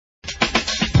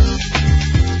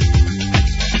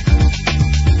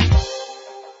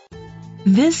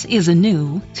This is a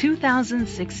new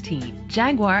 2016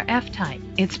 Jaguar F-Type.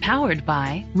 It's powered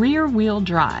by rear-wheel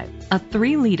drive, a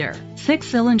 3-liter,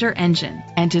 6-cylinder engine,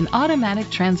 and an automatic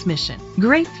transmission.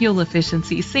 Great fuel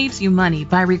efficiency saves you money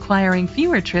by requiring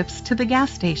fewer trips to the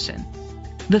gas station.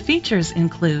 The features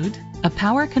include a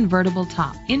power convertible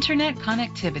top, internet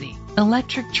connectivity,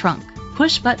 electric trunk,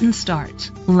 push-button start,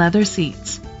 leather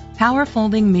seats, power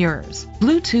folding mirrors,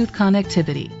 Bluetooth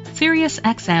connectivity, Sirius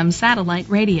XM satellite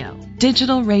radio,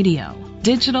 digital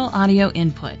audio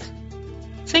input.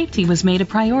 Safety was made a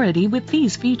priority with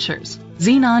these features: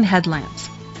 xenon headlamps,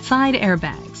 side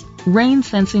airbags, rain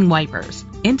sensing wipers,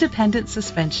 independent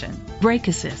suspension, brake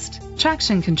assist,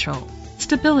 traction control,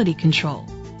 stability control,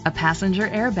 a passenger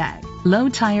airbag, low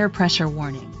tire pressure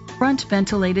warning, front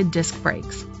ventilated disc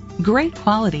brakes. Great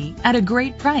quality at a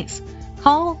great price.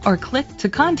 Call or click to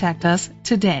contact us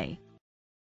today.